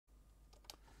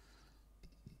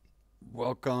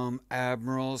Welcome,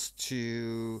 Admirals,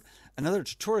 to another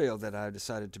tutorial that I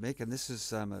decided to make, and this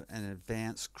is an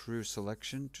advanced crew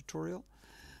selection tutorial.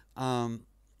 Um,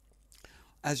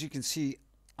 as you can see,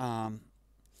 um,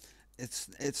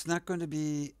 it's not going to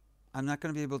be. I'm not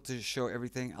going to be able to show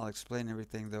everything. I'll explain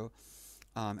everything though.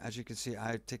 As you can see,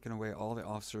 I've taken away all the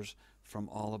officers from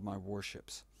all of my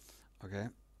warships. Okay,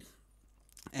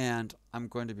 and I'm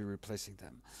going to be replacing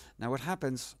them. Now, what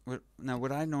happens?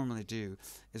 What I normally do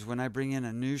is when I bring in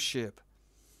a new ship,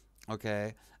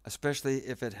 okay, especially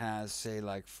if it has, say,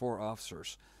 like 4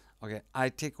 officers, okay, I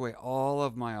take away all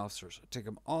of my officers, I take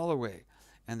them all away,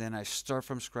 and then I start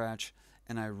from scratch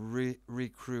and I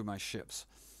recrew my ships.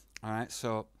 All right,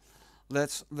 so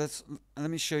let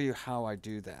me show you how I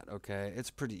do that. Okay,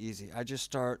 it's pretty easy. I just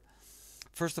start.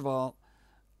 First of all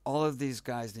of these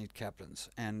guys need captains,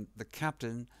 and the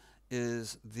captain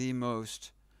is the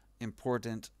most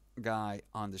important guy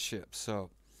on the ship. So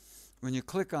when you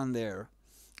click on there,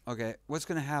 okay, what's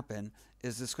going to happen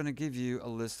is it's going to give you a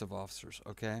list of officers,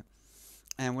 okay?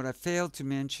 And what I failed to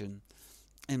mention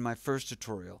in my first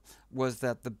tutorial was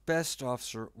that the best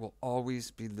officer will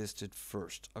always be listed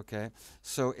first, okay?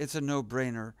 So it's a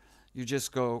no-brainer. You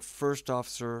just go first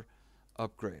officer,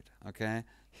 upgrade, okay?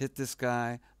 Hit this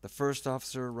guy, the first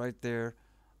officer right there,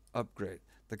 upgrade.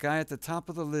 The guy at the top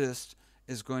of the list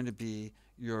is going to be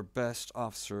your best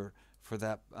officer for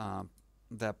that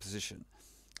position.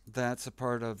 That's a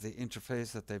part of the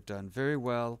interface that they've done very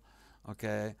well.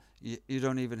 Okay, you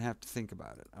don't even have to think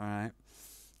about it. All right,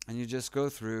 and you just go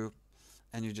through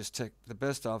and you just take the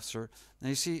best officer. Now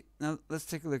you see. Now let's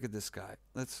take a look at this guy.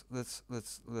 Let's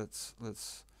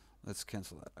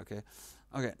cancel that. Okay,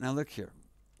 okay. Now look here.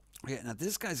 Okay, now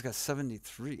this guy's got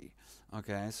 73.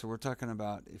 Okay, so we're talking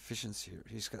about efficiency here.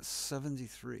 He's got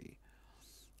 73.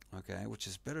 Okay, which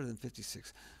is better than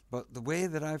 56. But the way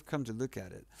that I've come to look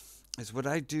at it is what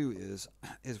I do is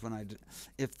when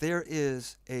if there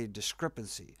is a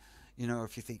discrepancy,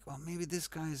 if you think, well, maybe this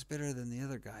guy is better than the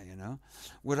other guy,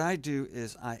 what I do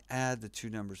is I add the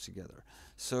two numbers together.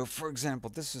 So, for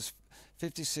example, this is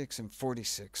 56 and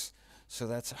 46. So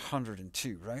that's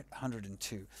 102, right?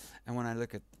 102. And when I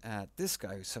look at this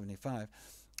guy who's 75,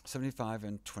 75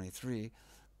 and 23,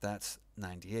 that's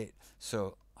 98.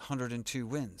 So 102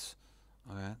 wins.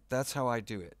 Okay, that's how I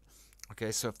do it.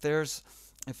 Okay, so if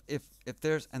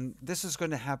there's, and this is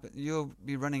going to happen, you'll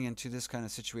be running into this kind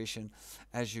of situation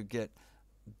as you get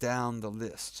down the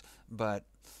list.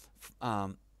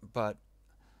 Um, but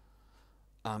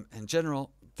in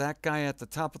general, that guy at the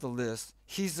top of the list,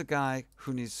 he's the guy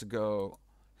who needs to go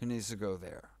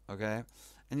there. Okay,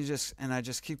 and I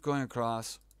just keep going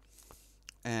across,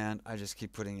 and I just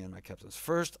keep putting in my captains.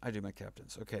 First, I do my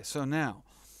captains. Okay, so now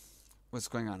what's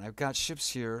going on? I've got ships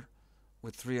here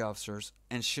with 3 officers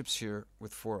and ships here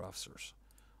with 4 officers.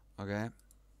 Okay,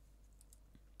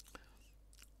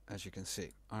 as you can see.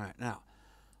 All right, now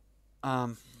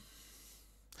um,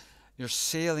 your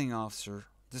sailing officer.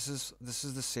 This is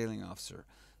the sailing officer.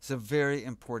 It's a very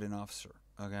important officer.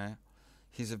 Okay,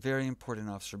 he's a very important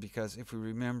officer because if we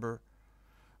remember,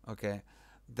 okay,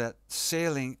 that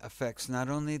sailing affects not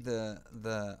only the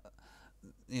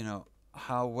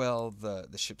how well the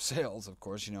ship sails, of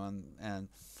course, and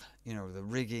the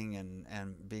rigging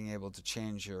and being able to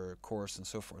change your course and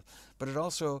so forth, but it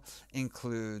also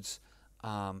includes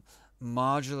um,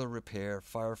 modular repair,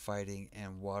 firefighting,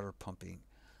 and water pumping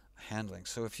handling.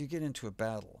 So if you get into a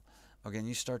battle, okay, and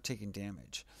you start taking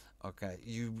damage, okay,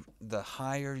 the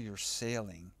higher your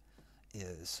sailing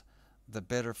is, the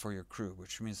better for your crew,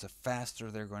 which means the faster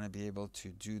they're going to be able to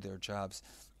do their jobs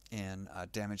in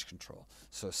damage control.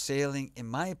 So sailing, in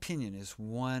my opinion, is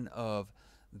one of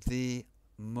the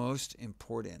most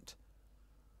important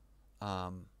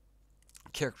um,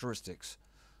 characteristics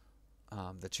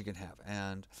that you can have.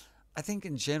 And I think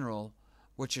in general,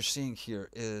 what you're seeing here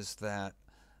is that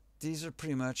these are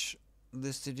pretty much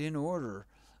listed in order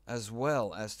as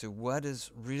well as to what is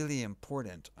really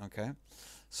important. Okay,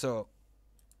 so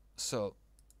so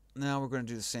now we're going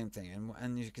to do the same thing,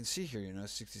 and you can see here,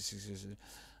 66.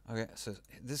 Okay, so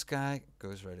this guy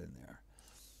goes right in there.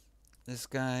 This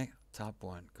guy, top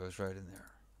one, goes right in there.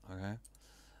 Okay,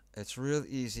 it's real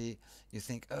easy. You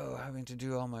think, oh, having to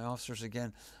do all my officers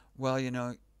again. Well,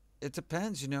 it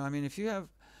depends. I mean, if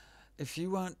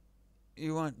you want,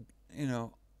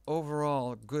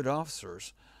 overall good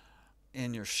officers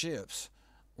in your ships,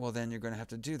 well, then you're going to have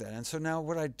to do that. And so now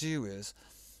what I do is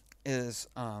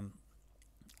um,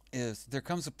 is there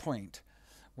comes a point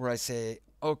where I say,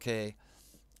 okay,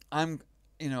 I'm,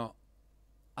 you know,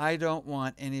 I don't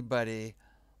want anybody,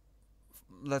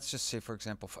 let's just say, for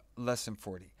example, less than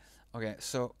 40. Okay,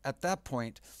 so at that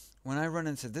point, when I run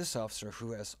into this officer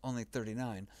who has only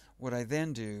 39, what I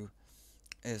then do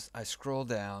is I scroll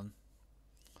down.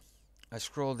 I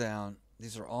scroll down.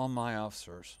 These are all my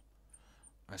officers.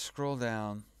 I scroll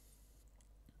down.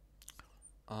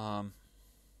 Um,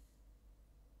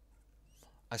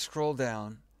 I scroll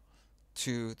down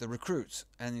to the recruits,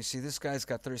 and you see this guy's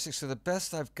got 36. So the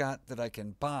best I've got that I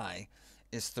can buy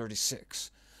is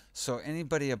 36. So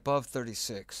anybody above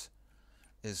 36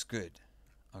 is good.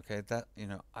 Okay, that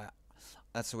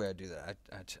that's the way I do that.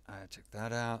 I check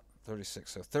that out.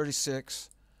 36. So 36.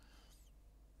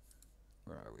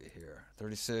 Where are we here?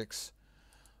 36.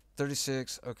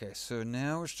 36. Okay, so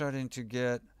now we're starting to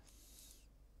get.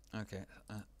 Okay,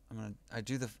 I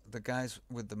do the guys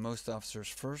with the most officers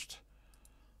first.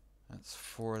 That's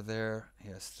 4 there. He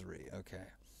has 3. Okay.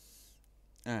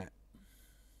 All right.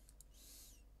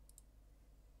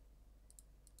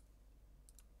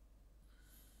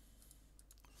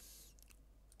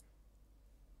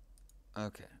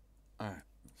 Okay. All right.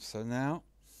 So now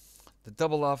the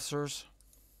double officers,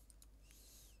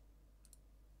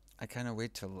 I kind of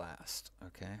wait till last.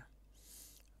 Okay.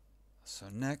 So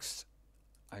next,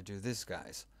 I do this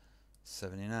guys,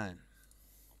 79.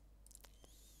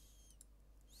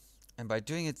 And by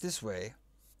doing it this way,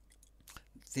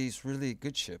 these really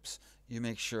good ships, you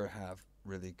make sure have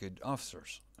really good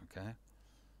officers. Okay.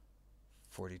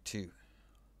 42.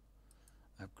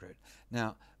 Upgrade.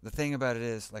 Now, the thing about it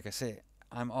is, like I say,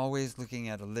 I'm always looking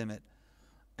at a limit,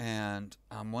 and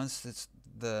once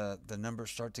the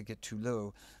numbers start to get too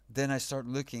low, then I start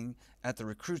looking at the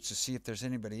recruits to see if there's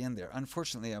anybody in there.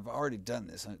 Unfortunately, I've already done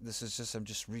this. I'm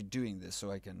just redoing this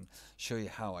so I can show you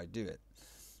how I do it.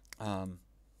 Um,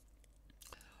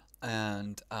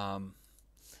 and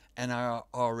and I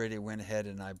already went ahead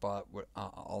and I bought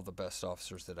all the best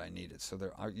officers that I needed.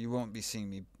 So you won't be seeing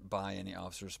me buy any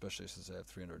officers, especially since I have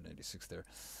 386 there.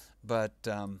 But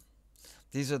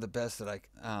these are the best that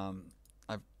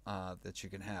that you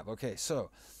can have. Okay, so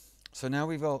now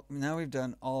we've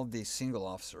done all these single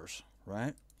officers,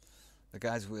 right? The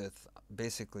guys with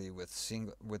basically with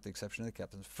the exception of the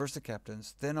captains. First the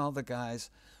captains, then all the guys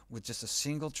with just a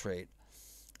single trait,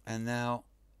 and now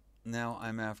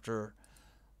I'm after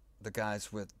the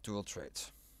guys with dual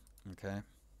traits. Okay.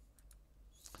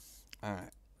 All right.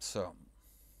 So.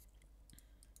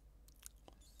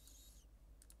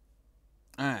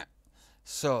 All right.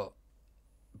 So,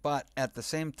 but at the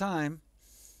same time,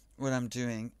 what I'm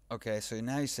doing. Okay. So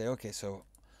now you say, okay. So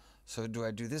do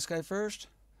I do this guy first?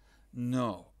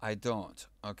 No, I don't.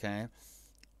 Okay.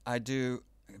 I do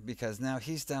because now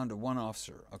he's down to 1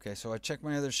 officer. Okay. So I check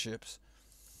my other ships.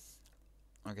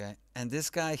 Okay, and this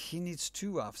guy, he needs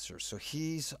 2 officers, so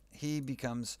he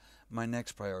becomes my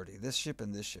next priority. This ship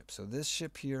and this ship. So this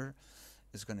ship here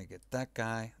is going to get that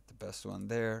guy, the best one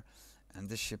there, and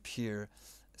this ship here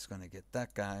is going to get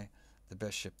that guy, the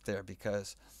best ship there,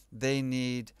 because they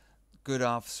need good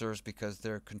officers because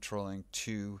they're controlling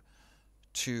two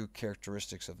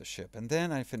characteristics of the ship. And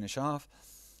then I finish off.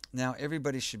 Now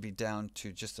everybody should be down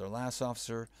to just their last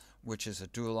officer, which is a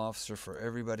dual officer for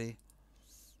everybody.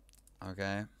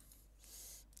 Okay,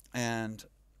 and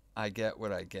I get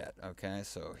what I get. Okay,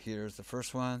 so here's the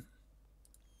first one,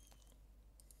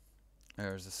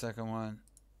 there's the second one,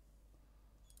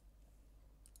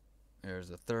 there's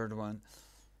the third one.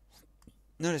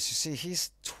 Notice, you see, he's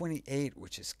 28,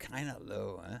 which is kind of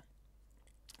low, huh?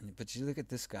 But you look at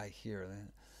this guy here.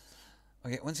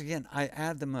 Okay, once again, I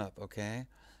add them up. Okay,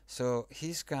 so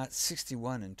he's got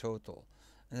 61 in total,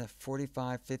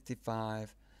 45,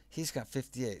 55. He's got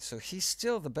 58, so he's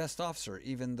still the best officer,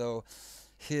 even though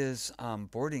his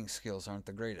boarding skills aren't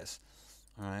the greatest.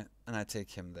 All right, and I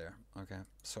take him there. Okay,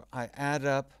 so I add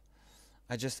up.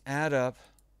 I just add up.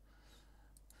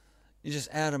 You just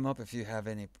add them up if you have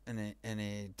any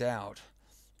doubt,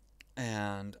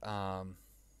 and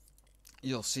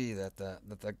you'll see that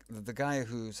the guy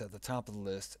who's at the top of the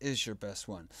list is your best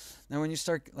one. Now, when you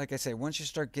start, like I say, once you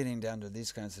start getting down to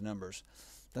these kinds of numbers,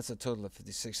 that's a total of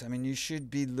 56. I mean, you should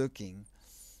be looking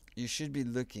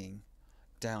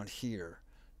down here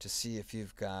to see if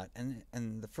you've got,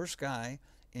 and the first guy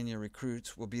in your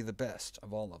recruits will be the best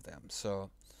of all of them.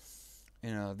 So,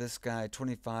 this guy,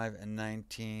 25 and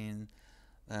 19,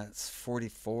 that's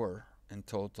 44 in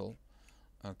total.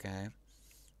 Okay.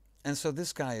 And so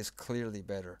this guy is clearly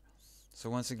better. So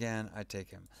once again, I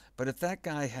take him. But if that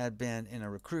guy had been in a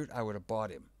recruit, I would have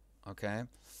bought him. Okay.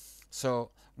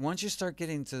 So once you start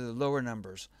getting to the lower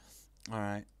numbers, all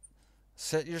right,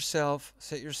 set yourself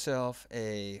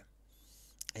a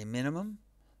minimum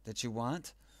that you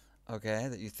want, okay,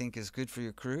 that you think is good for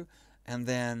your crew, and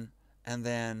then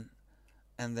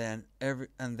and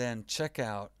then check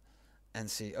out and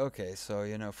see, okay,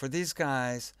 so for these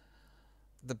guys,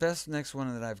 the best next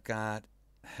one that I've got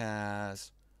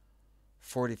has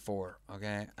 44,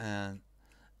 okay? And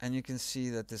you can see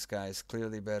that this guy is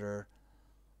clearly better.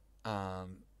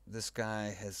 This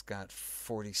guy has got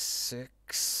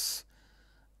 46,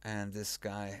 and this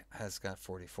guy has got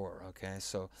 44, okay?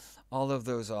 So all of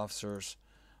those officers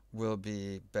will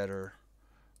be better,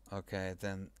 okay,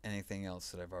 than anything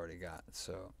else that I've already got.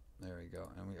 So there we go,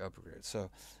 and we upgraded. So,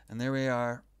 and there we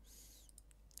are,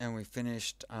 and we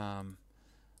finished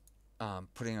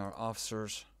putting our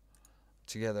officers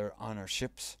together on our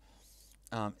ships.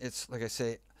 It's like I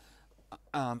say,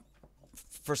 um,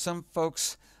 for some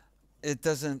folks, it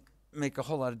doesn't make a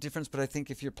whole lot of difference. But I think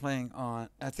if you're playing on,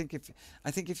 I think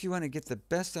if you want to get the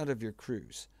best out of your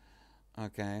crews,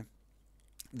 okay,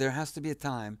 there has to be a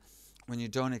time when you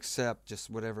don't accept just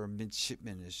whatever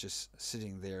midshipman is just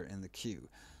sitting there in the queue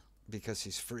because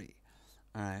he's free,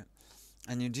 all right,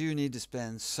 and you do need to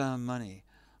spend some money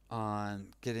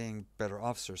on getting better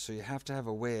officers. So you have to have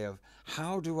a way of,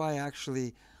 how do I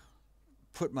actually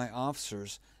put my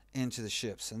officers into the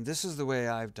ships? And this is the way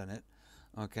I've done it,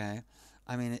 okay?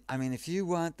 I mean, if you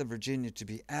want the Virginia to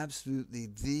be absolutely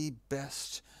the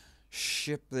best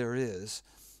ship there is,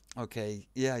 okay,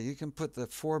 yeah, you can put the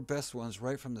 4 best ones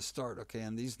right from the start, okay,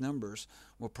 and these numbers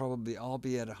will probably all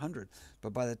be at 100.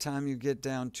 But by the time you get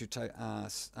down to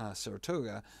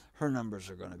Saratoga, her numbers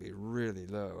are going to be really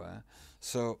low.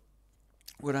 So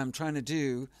what I'm trying to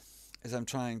do is I'm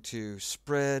trying to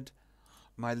spread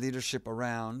my leadership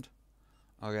around,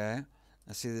 okay?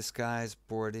 I see this guy's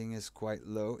boarding is quite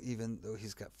low, even though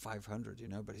he's got 500,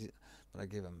 but I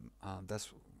gave him, that's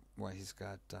why he's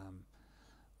got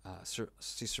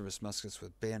sea service muskets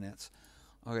with bayonets.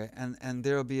 Okay, and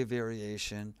there'll be a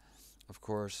variation, of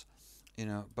course,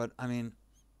 but I mean,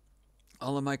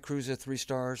 all of my crews are 3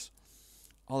 stars.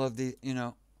 All of the,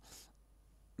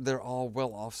 they're all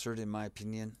well officered in my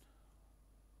opinion.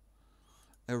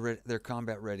 They're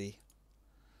combat ready,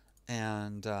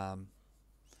 and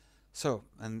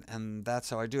and that's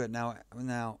how I do it.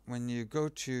 Now, when you go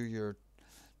to your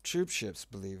troop ships,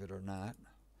 believe it or not,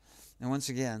 and once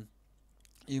again,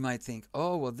 you might think,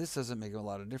 oh, well, this doesn't make a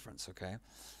lot of difference, okay?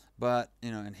 But,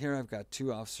 and here I've got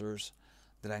 2 officers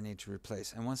that I need to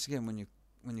replace. And once again, when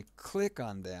you click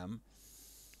on them,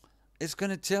 it's going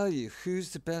to tell you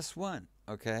who's the best one,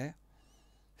 okay?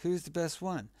 Who's the best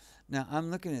one? Now,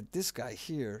 I'm looking at this guy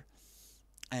here,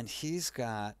 and he's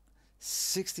got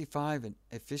 65 in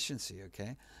efficiency,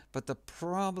 okay? But the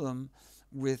problem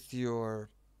with your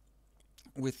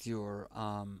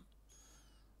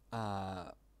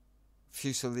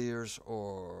Fusiliers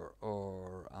or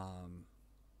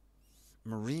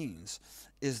Marines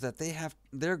is that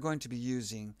they're going to be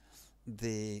using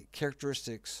the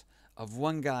characteristics of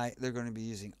one guy. They're going to be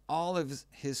using all of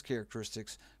his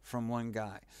characteristics from one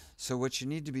guy. So what you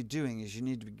need to be doing is you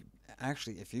need to be,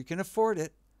 actually, if you can afford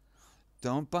it,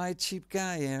 don't buy a cheap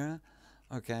guy here,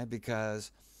 okay?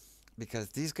 Because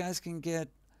these guys can get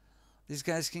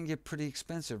pretty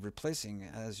expensive replacing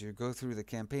as you go through the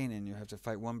campaign, and you have to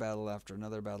fight one battle after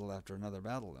another battle after another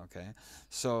battle, okay?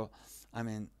 So, I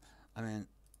mean,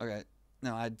 okay,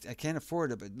 now I can't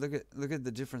afford it, but look at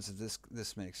the difference that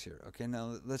this makes here, okay?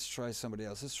 Now let's try somebody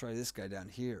else. Let's try this guy down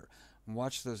here, and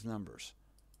watch those numbers.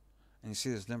 And you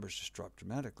see those numbers just drop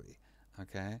dramatically,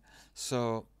 okay?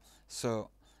 So,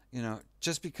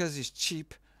 just because he's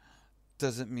cheap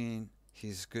doesn't mean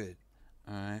he's good,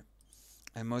 all right?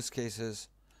 In most cases,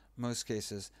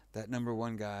 that number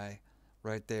 1 guy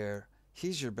right there,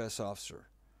 he's your best officer,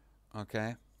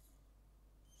 okay?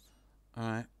 All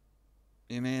right.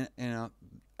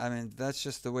 That's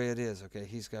just the way it is, okay?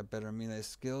 He's got better melee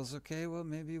skills, okay? Well,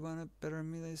 maybe you want better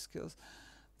melee skills.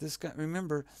 This guy,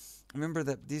 remember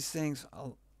that these things,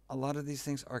 a lot of these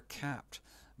things are capped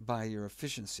by your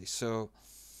efficiency. So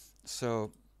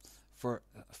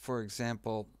for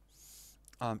example,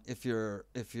 if your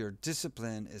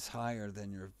discipline is higher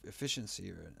than your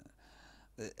efficiency,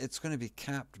 it's going to be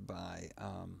capped by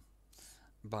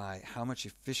how much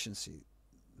efficiency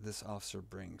this officer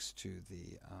brings to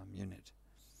the unit.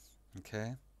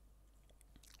 Okay.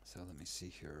 So let me see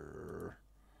here.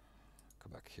 Go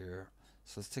back here.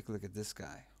 So let's take a look at this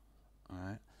guy. All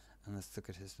right, and let's look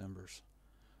at his numbers.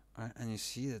 All right, and you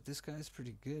see that this guy is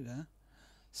pretty good, huh?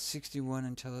 61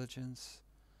 intelligence.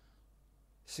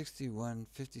 61,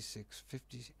 56,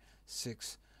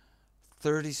 56,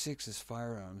 36 is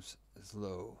firearms is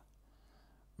low.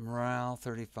 Morale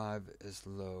 35 is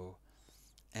low,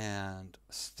 and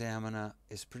stamina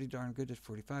is pretty darn good at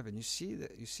 45. And you see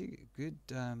good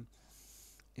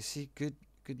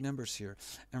good numbers here.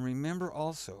 And remember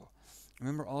also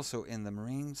in the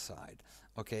Marine side,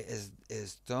 okay,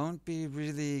 is don't be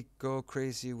really go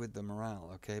crazy with the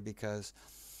morale, okay, because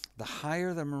the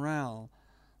higher the morale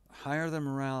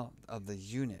of the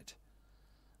unit,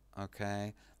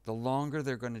 okay, the longer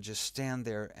they're going to just stand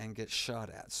there and get shot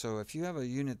at. So if you have a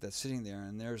unit that's sitting there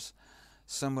and there's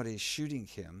somebody shooting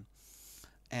him,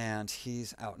 and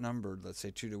he's outnumbered, let's say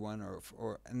 2 to 1,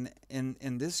 or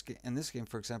in this game,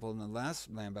 for example, in the last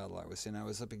land battle I was in, I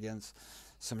was up against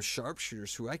some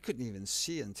sharpshooters who I couldn't even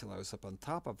see until I was up on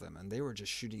top of them, and they were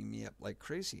just shooting me up like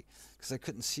crazy because I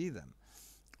couldn't see them.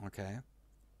 Okay,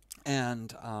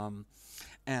 and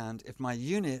and if my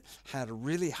unit had a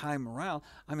really high morale,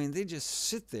 I mean, they just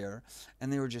sit there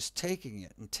and they were just taking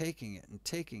it and taking it and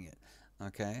taking it.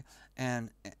 Okay, and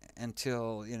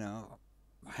until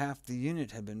half the unit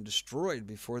had been destroyed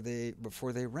before they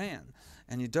ran,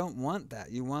 and you don't want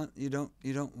that. You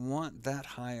don't want that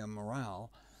high a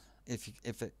morale if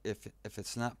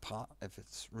it's not if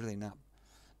it's really not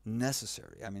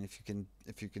necessary. I mean, if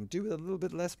you can do a little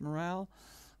bit less morale,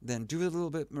 then do a little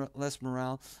bit less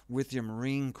morale with your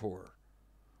Marine Corps.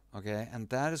 Okay, and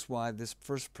that is why this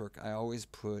first perk I always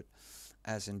put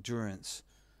as endurance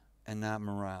and not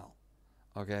morale.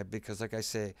 Okay, because like I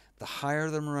say, the higher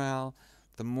the morale,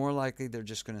 the more likely they're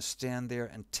just going to stand there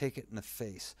and take it in the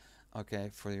face. Okay,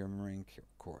 for your Marine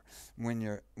Corps. When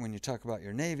you talk about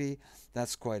your Navy,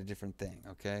 that's quite a different thing.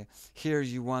 Okay, here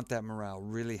you want that morale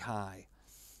really high.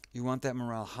 You want that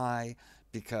morale high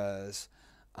because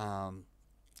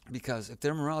if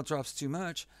their morale drops too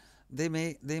much, they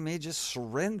may just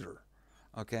surrender.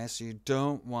 Okay, so you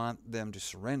don't want them to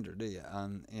surrender, do you?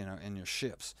 In your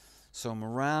ships. So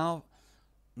morale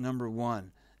number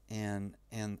one in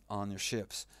on your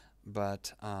ships,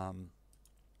 but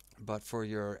for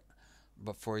your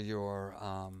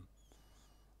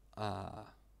uh,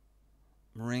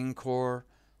 Marine Corps,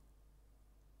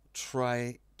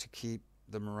 try to keep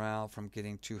the morale from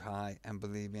getting too high, and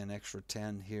believe me, an extra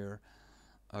 10 here,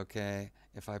 okay,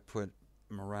 if I put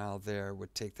morale there,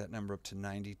 would take that number up to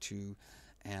 92,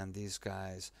 and these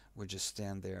guys would just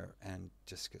stand there and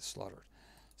just get slaughtered.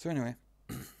 So anyway,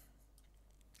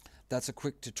 that's a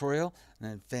quick tutorial,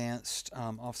 an advanced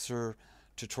officer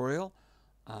tutorial.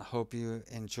 Hope you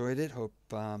enjoyed it. Hope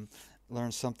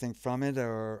learned something from it,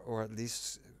 or at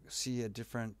least see a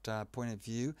different point of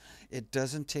view. It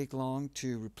doesn't take long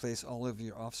to replace all of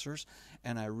your officers,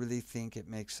 and I really think it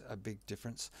makes a big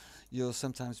difference. You'll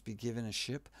sometimes be given a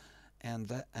ship, and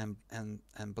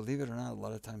believe it or not, a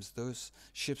lot of times those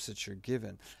ships that you're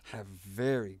given have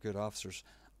very good officers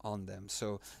on them.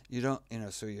 So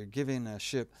so you're giving a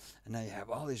ship, and now you have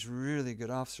all these really good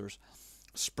officers.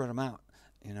 Spread them out,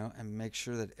 and make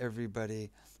sure that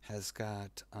everybody has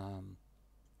got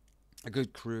a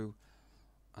good crew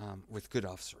with good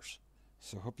officers.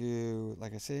 So hope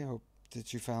like I say, hope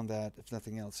that you found that, if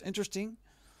nothing else, interesting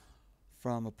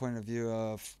from a point of view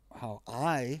of how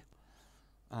I,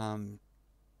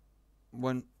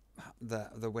 when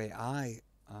the way I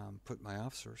put my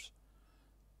officers,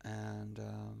 and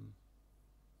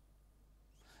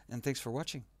thanks for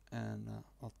watching, and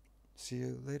I'll see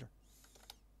you later.